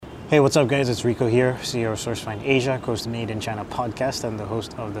Hey, what's up, guys? It's Rico here, CEO of SourceFind Asia, Coast Made in China podcast, and the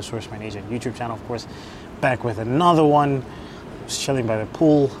host of the SourceFind Asia YouTube channel, of course. Back with another one. Just chilling by the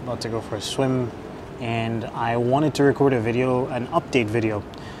pool, about to go for a swim, and I wanted to record a video, an update video,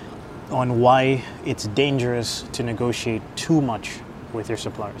 on why it's dangerous to negotiate too much with your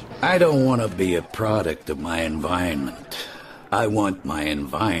suppliers. I don't want to be a product of my environment. I want my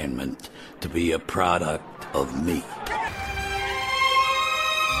environment to be a product of me.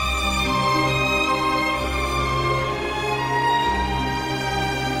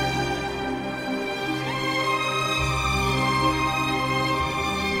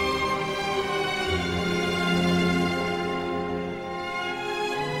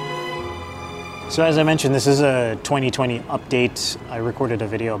 So as I mentioned, this is a 2020 update. I recorded a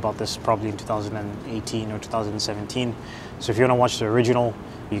video about this probably in 2018 or 2017. So if you want to watch the original,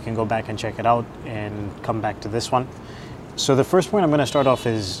 you can go back and check it out and come back to this one. So the first point I'm going to start off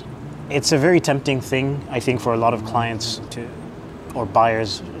is, it's a very tempting thing, I think, for a lot of clients or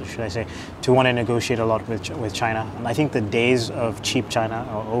buyers, should I say, to want to negotiate a lot with China. And I think the days of cheap China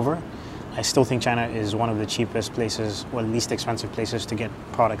are over. I still think China is one of the cheapest places, or least expensive places to get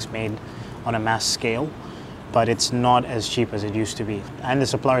products made on a mass scale, but it's not as cheap as it used to be. And the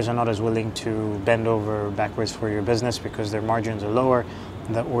suppliers are not as willing to bend over backwards for your business because their margins are lower,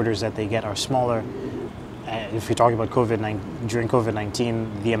 the orders that they get are smaller. If you're talking about during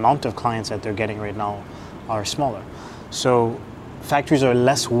COVID-19, the amount of clients that they're getting right now are smaller. So factories are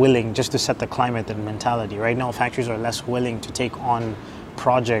less willing, just to set the climate and mentality, right now factories are less willing to take on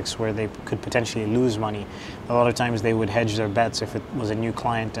projects where they could potentially lose money. A lot of times they would hedge their bets. If it was a new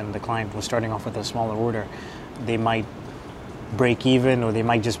client and the client was starting off with a smaller order, they might break even, or they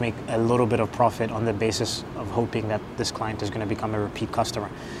might just make a little bit of profit on the basis of hoping that this client is going to become a repeat customer.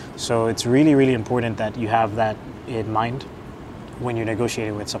 So it's really, really important that you have that in mind when you're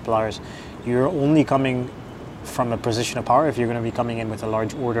negotiating with suppliers. You're only coming from a position of power if you're going to be coming in with a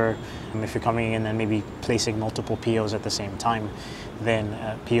large order. If you're coming in and maybe placing multiple POs at the same time, then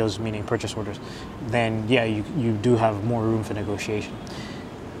POs meaning purchase orders, then yeah, you do have more room for negotiation.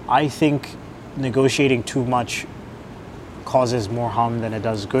 I think negotiating too much causes more harm than it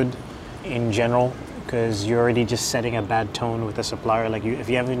does good in general, because you're already just setting a bad tone with the supplier. Like if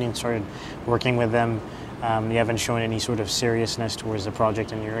you haven't even started working with them, you haven't shown any sort of seriousness towards the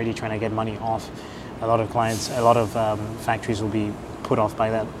project, and you're already trying to get money off. A lot of clients, a lot of factories will be put off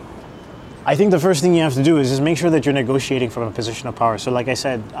by that. I think the first thing you have to do is just make sure that you're negotiating from a position of power. So like I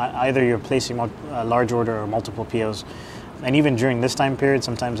said, either you're placing a large order or multiple POs. And even during this time period,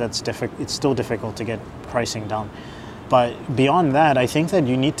 sometimes it's still difficult to get pricing down. But beyond that, I think that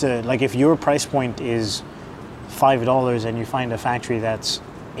you need to, like if your price point is $5 and you find a factory that's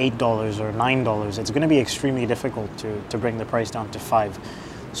 $8 or $9, it's going to be extremely difficult to bring the price down to $5.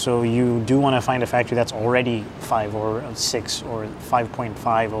 So you do want to find a factory that's already 5 or 6 or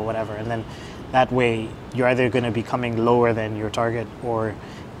 5.5 or whatever, and then that way you're either going to be coming lower than your target or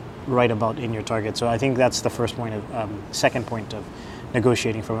right about in your target. So I think that's the first point second point of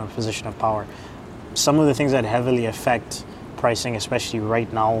negotiating from a position of power. Some of the things that heavily affect pricing, especially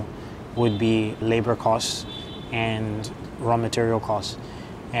right now, would be labor costs and raw material costs.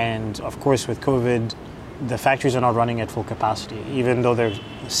 And of course with COVID, the factories are not running at full capacity, even though they're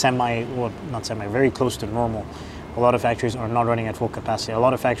very close to normal. A lot of factories are not running at full capacity. A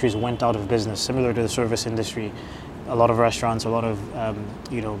lot of factories went out of business, similar to the service industry. A lot of restaurants, a lot of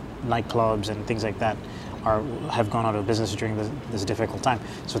nightclubs and things like that have gone out of business during this difficult time.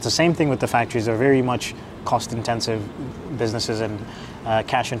 So it's the same thing with the factories. They're very much cost-intensive businesses and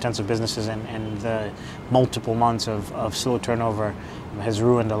cash-intensive businesses, and the multiple months of slow turnover has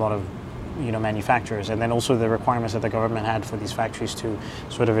ruined a lot of manufacturers. And then also the requirements that the government had for these factories to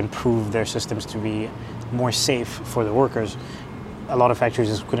sort of improve their systems to be more safe for the workers. A lot of factories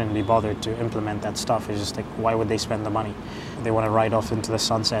just couldn't be bothered to implement that stuff. It's just like, why would they spend the money? They want to ride off into the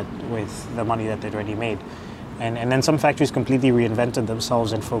sunset with the money that they'd already made. And then some factories completely reinvented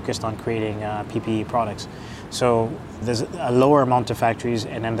themselves and focused on creating PPE products. So there's a lower amount of factories,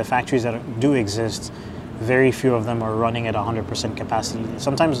 and then the factories that do exist, very few of them are running at 100% capacity.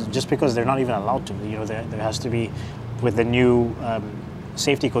 Sometimes just because they're not even allowed to. There has to be, with the new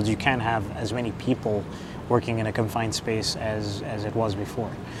safety codes, you can't have as many people working in a confined space as it was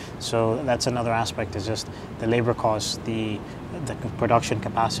before. So that's another aspect, is just the labor costs, the production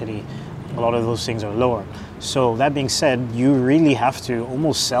capacity. A lot of those things are lower. So that being said, you really have to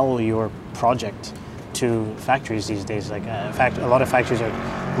almost sell your project to factories these days. Like a lot of factories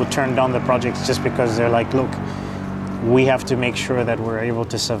will turn down the projects just because they're like, look, we have to make sure that we're able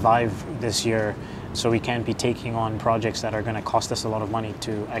to survive this year So we can't be taking on projects that are going to cost us a lot of money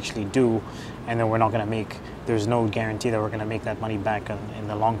to actually do, and then we're not going to make, there's no guarantee that we're going to make that money back in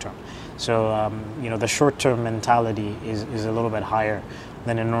the long term. So, the short-term mentality is a little bit higher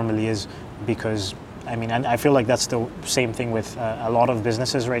than it normally is, because, I feel like that's the same thing with a lot of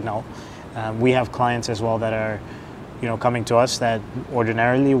businesses right now. We have clients as well that are, coming to us that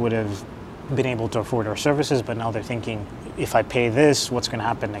ordinarily would have been able to afford our services, but now they're thinking, if I pay this, what's going to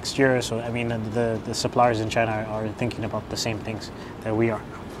happen next year? So, the suppliers in China are thinking about the same things that we are.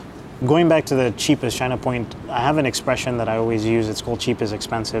 Going back to the cheap is China point, I have an expression that I always use. It's called cheap is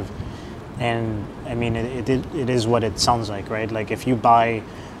expensive. And it is what it sounds like, right? Like if you buy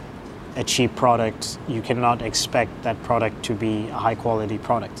a cheap product, you cannot expect that product to be a high quality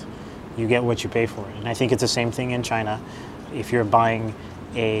product. You get what you pay for. And I think it's the same thing in China. If you're buying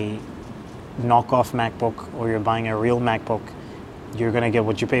a knockoff MacBook or you're buying a real MacBook, you're going to get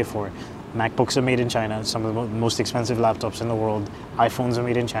what you pay for. MacBooks are made in China, some of the most expensive laptops in the world. iPhones are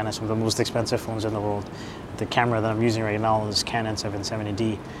made in China, some of the most expensive phones in the world. The camera that I'm using right now is Canon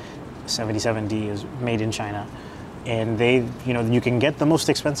 770D. 77D is made in China. And you can get the most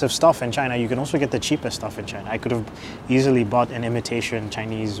expensive stuff in China. You can also get the cheapest stuff in China. I could have easily bought an imitation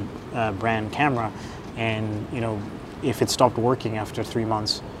Chinese brand camera, and if it stopped working after 3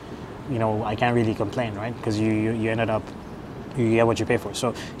 months, I can't really complain, right? Because you ended up, you get what you pay for.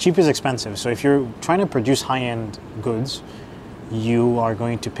 So cheap is expensive. So if you're trying to produce high-end goods, you are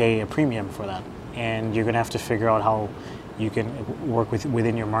going to pay a premium for that, and you're going to have to figure out how you can work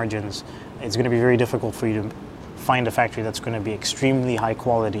within your margins. It's going to be very difficult for you to find a factory that's going to be extremely high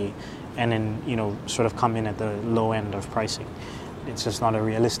quality and then sort of come in at the low end of pricing. It's just not a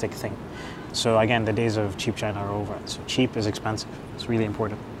realistic thing. So again, the days of cheap China are over. So cheap is expensive. It's really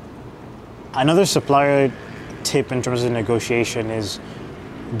important. Another supplier tip in terms of negotiation is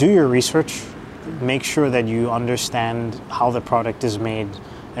do your research. Make sure that you understand how the product is made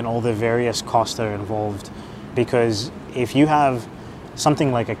and all the various costs that are involved. Because if you have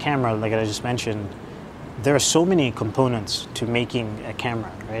something like a camera, like I just mentioned, there are so many components to making a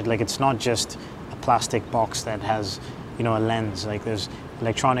camera, right? Like it's not just a plastic box that has, a lens. Like there's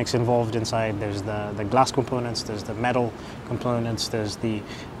electronics involved inside. There's the glass components. There's the metal components. There's the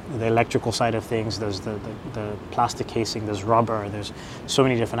electrical side of things. There's the plastic casing. There's rubber. There's so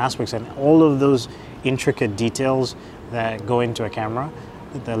many different aspects, and all of those intricate details that go into a camera,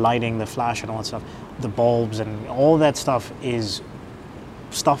 the lighting, the flash, and all that stuff, the bulbs, and all that stuff is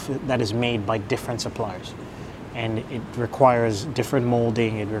stuff that is made by different suppliers, and it requires different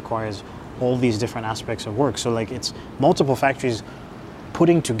molding. It requires all these different aspects of work. So like it's multiple factories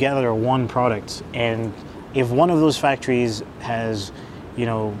putting together one product, and if one of those factories has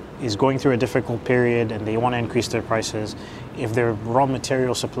is going through a difficult period and they want to increase their prices, if their raw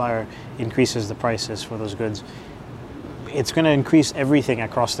material supplier increases the prices for those goods, it's going to increase everything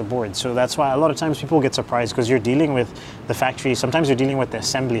across the board. So that's why a lot of times people get surprised, because you're dealing with the factory. Sometimes you're dealing with the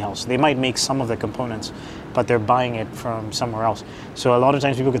assembly house. They might make some of the components, but they're buying it from somewhere else. So a lot of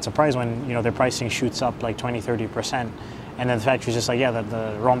times people get surprised when their pricing shoots up like 20-30%, and then the factory's just like, yeah,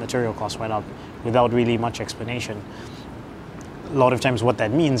 the raw material cost went up without really much explanation. A lot of times what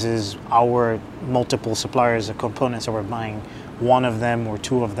that means is our multiple suppliers of components that we're buying, one of them or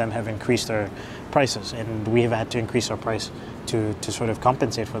two of them have increased their prices, and we have had to increase our price to sort of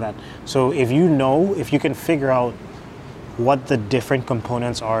compensate for that. So if you can figure out what the different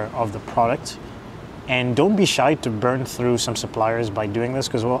components are of the product, and don't be shy to burn through some suppliers by doing this,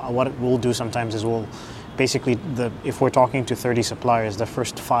 because what we'll do sometimes is we'll basically, if we're talking to 30 suppliers, the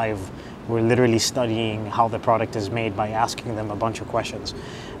first 5 we're literally studying how the product is made by asking them a bunch of questions.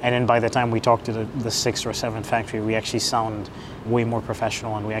 And then by the time we talk to the 6th or 7th factory, we actually sound way more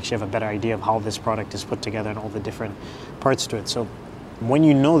professional, and we actually have a better idea of how this product is put together and all the different parts to it. So when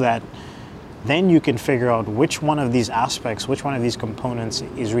you know that, then you can figure out which one of these aspects, which one of these components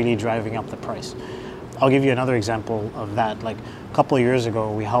is really driving up the price. I'll give you another example of that. Like a couple of years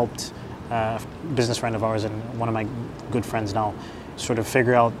ago, we helped a business friend of ours and one of my good friends now sort of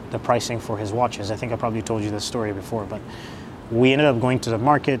figure out the pricing for his watches. I think I probably told you this story before, but we ended up going to the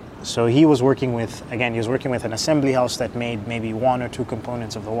market. So he was working with an assembly house that made maybe 1 or 2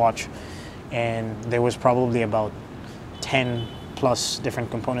 components of the watch, and there was probably about 10 plus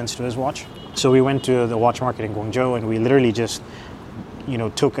different components to his watch. So we went to the watch market in Guangzhou, and we literally just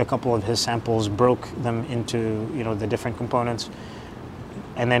took a couple of his samples, broke them into the different components,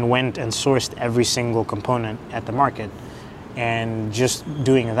 and then went and sourced every single component at the market. And just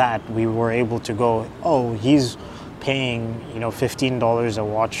doing that, we were able to go, oh, he's paying $15 a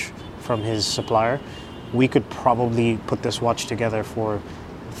watch from his supplier. We could probably put this watch together for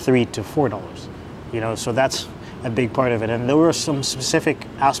 $3 to $4. So that's a big part of it. And there were some specific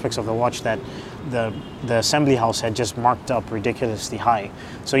aspects of the watch that the assembly house had just marked up ridiculously high.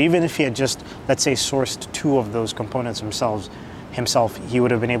 So even if he had just, let's say, sourced 2 of those components himself, he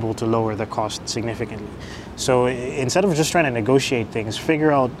would have been able to lower the cost significantly. So instead of just trying to negotiate things,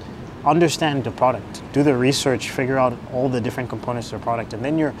 understand the product, do the research, figure out all the different components of the product, and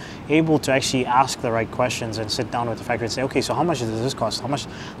then you're able to actually ask the right questions and sit down with the factory and say, okay, so how much does this cost? How much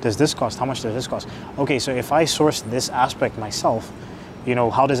does this cost? How much does this cost? Okay, so if I source this aspect myself,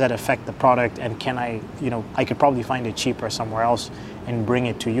 how does that affect the product? And can I could probably find it cheaper somewhere else and bring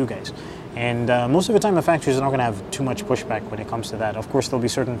it to you guys. And most of the time, the factories are not going to have too much pushback when it comes to that. Of course, there'll be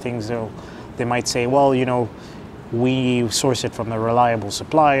certain things they might say, well, we source it from a reliable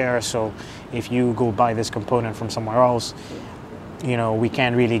supplier, so if you go buy this component from somewhere else, we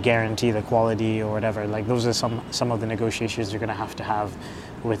can't really guarantee the quality or whatever. Like, those are some of the negotiations you're going to have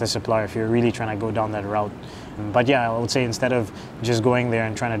with a supplier if you're really trying to go down that route. But yeah, I would say instead of just going there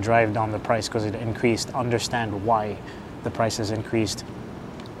and trying to drive down the price because it increased, understand why the price has increased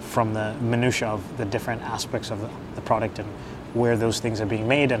from the minutia of the different aspects of the product and where those things are being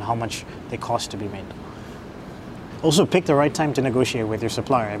made and how much they cost to be made. Also, pick the right time to negotiate with your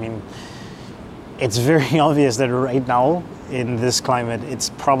supplier. I mean, it's very obvious that right now, in this climate, it's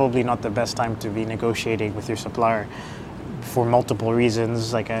probably not the best time to be negotiating with your supplier for multiple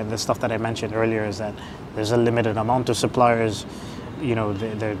reasons. Like the stuff that I mentioned earlier is that there's a limited amount of suppliers. A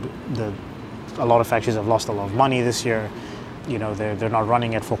lot of factories have lost a lot of money this year. They're not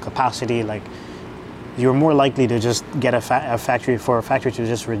running at full capacity. Like, you're more likely to just get a factory to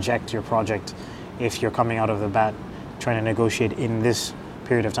just reject your project if you're coming out of the bat trying to negotiate in this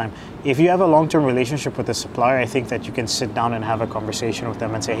period of time. If you have a long-term relationship with a supplier, I think that you can sit down and have a conversation with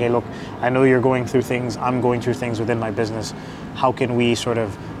them and say, hey, look, I know you're going through things, I'm going through things within my business. How can we sort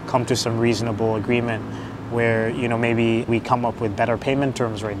of come to some reasonable agreement where, maybe we come up with better payment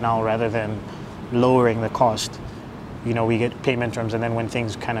terms right now rather than lowering the cost? We get payment terms, and then when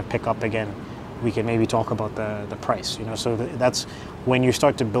things kind of pick up again, we can maybe talk about the price. So that's when you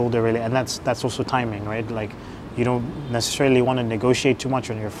start to build and that's also timing, right? Like, you don't necessarily want to negotiate too much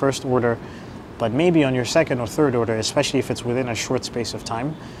on your first order, but maybe on your second or third order, especially if it's within a short space of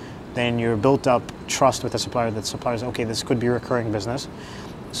time, then you're built up trust with the supplier that suppliers, okay, this could be recurring business.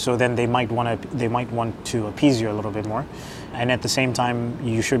 So then they might want to appease you a little bit more. And at the same time,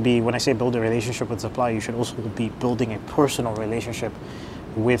 you should be, when I say build a relationship with supplier, you should also be building a personal relationship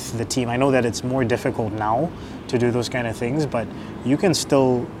with the team. I know that it's more difficult now to do those kind of things, but you can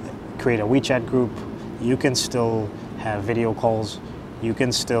still create a WeChat group, you can still have video calls, you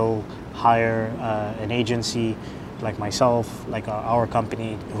can still hire an agency like myself, like our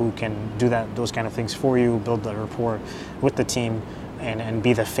company, who can do those kind of things for you, build the rapport with the team, and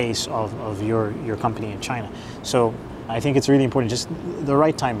be the face of your company in China. So I think it's really important, just the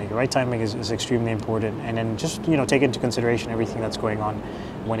right timing. The right timing is extremely important, and then just take into consideration everything that's going on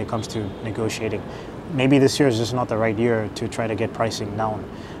when it comes to negotiating. Maybe this year is just not the right year to try to get pricing down.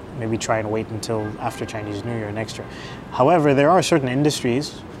 Maybe try and wait until after Chinese New Year next year. However, there are certain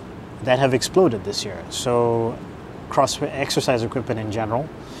industries that have exploded this year. So exercise equipment in general,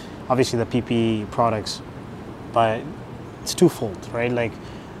 obviously the PPE products, but it's twofold, right? Like,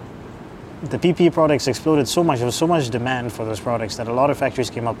 the PPE products exploded so much, there was so much demand for those products that a lot of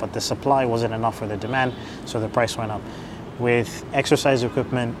factories came up, but the supply wasn't enough for the demand, so the price went up. With exercise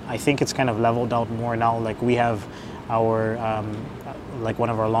equipment, I think it's kind of leveled out more now. Like, we have our, like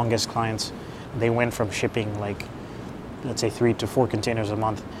one of our longest clients, they went from shipping like, let's say 3 to 4 containers a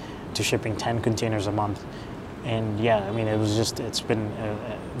month to shipping 10 containers a month. And yeah, I mean, it's been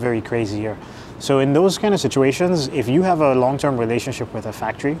a very crazy year. So in those kind of situations, if you have a long-term relationship with a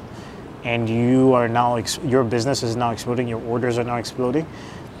factory and you are now, your business is now exploding, your orders are now exploding,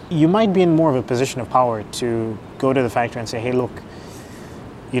 you might be in more of a position of power to go to the factory and say, hey, look,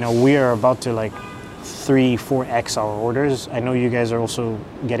 we are about to like 3-4x our orders. I know you guys are also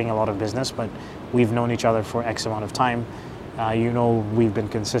getting a lot of business, but we've known each other for X amount of time. We've been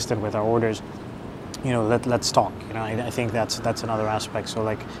consistent with our orders. Let's talk. I think that's another aspect. So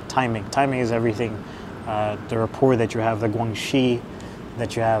like timing is everything. The rapport that you have, the guanxi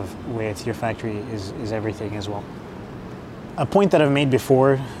that you have with your factory is everything as well. A point that I've made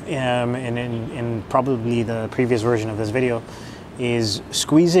before, in probably the previous version of this video, is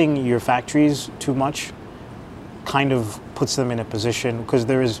squeezing your factories too much kind of puts them in a position, because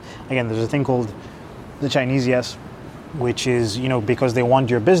there's a thing called the Chinese yes, which is, because they want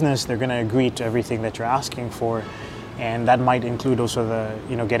your business, they're going to agree to everything that you're asking for, and that might include also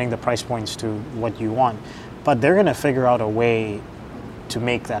the, getting the price points to what you want, but they're going to figure out a way to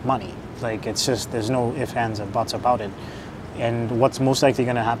make that money. Like, it's just, there's no ifs, ands, and buts about it. And what's most likely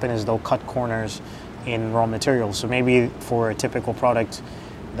going to happen is they'll cut corners in raw materials. So maybe for a typical product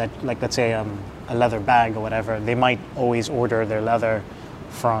that, like, let's say a leather bag or whatever, they might always order their leather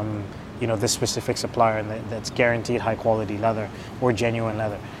from, you know, this specific supplier, and that's guaranteed high quality leather or genuine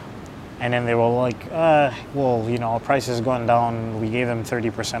leather. And then they were like, well, you know, our price has gone down. We gave them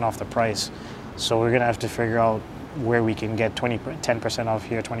 30% off the price. So we're going to have to figure out where we can get 10% off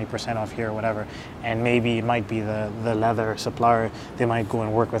here, 20% off here, whatever. And maybe it might be the leather supplier. They might go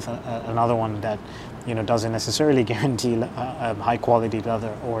and work with another one that, you know, doesn't necessarily guarantee high quality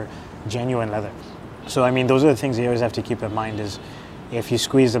leather or genuine leather. So, I mean, those are the things you always have to keep in mind is if you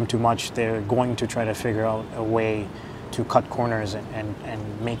squeeze them too much, they're going to try to figure out a way to cut corners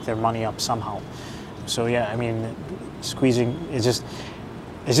and make their money up somehow. So yeah, I mean, squeezing is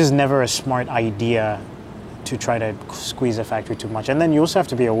just never a smart idea to try to squeeze a factory too much. And then you also have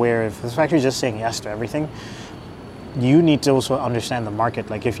to be aware, if the factory is just saying yes to everything, you need to also understand the market.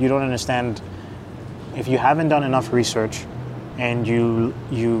 Like, if you don't understand, if you haven't done enough research and your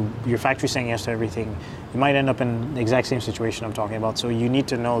factory's saying yes to everything, you might end up in the exact same situation I'm talking about. So you need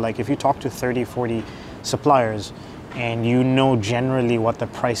to know, like, if you talk to 30, 40 suppliers and you know generally what the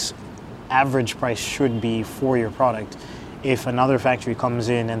average price should be for your product, if another factory comes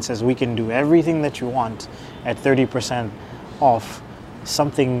in and says we can do everything that you want at 30% off,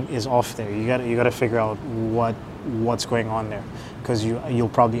 something is off there. You got to figure out what's going on there, because you'll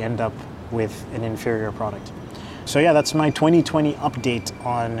probably end up with an inferior product. So yeah, that's my 2020 update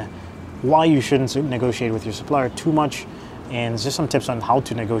on why you shouldn't negotiate with your supplier too much, and just some tips on how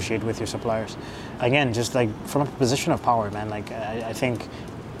to negotiate with your suppliers. Again, just like from a position of power, man. Like, I think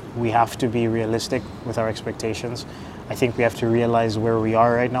we have to be realistic with our expectations. I think we have to realize where we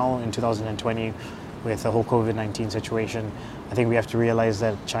are right now in 2020 with the whole COVID-19 situation. I think we have to realize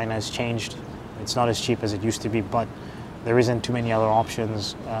that China has changed. It's not as cheap as it used to be, but there isn't too many other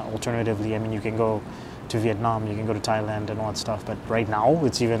options. Alternatively, I mean, you can go to Vietnam, you can go to Thailand and all that stuff, but right now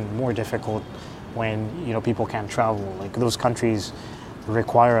it's even more difficult when, you know, people can't travel. Like, those countries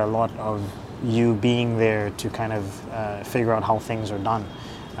require a lot of you being there to kind of figure out how things are done.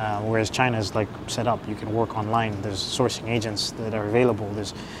 Whereas China is like set up, you can work online. There's sourcing agents that are available.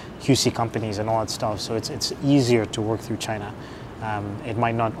 There's QC companies and all that stuff. So it's easier to work through China. It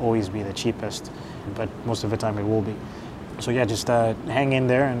might not always be the cheapest, but most of the time it will be. So yeah, just hang in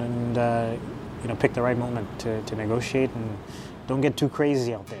there and you know, pick the right moment to negotiate, and don't get too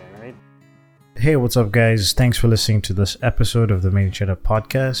crazy out there, right? Hey, what's up, guys? Thanks for listening to this episode of the Made in China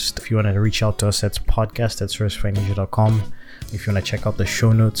podcast. If you want to reach out to us, that's podcast@sourcefinancial.com. If you want to check out the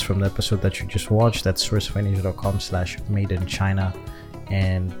show notes from the episode that you just watched, that's sourcefinancial.com/madeinchina.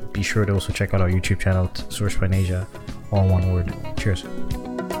 And be sure to also check out our YouTube channel, Source Financial, all one word. Cheers.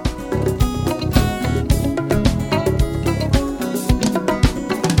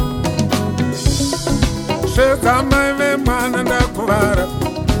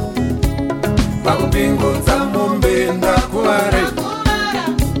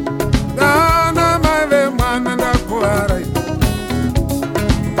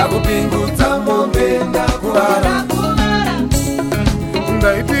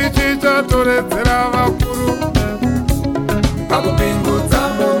 Ndaitichicha toredzera vakuru pakupingudza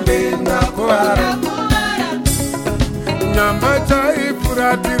mombe ndakuvara nyamba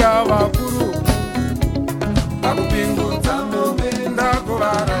chaifuratira vakuru pakupingudza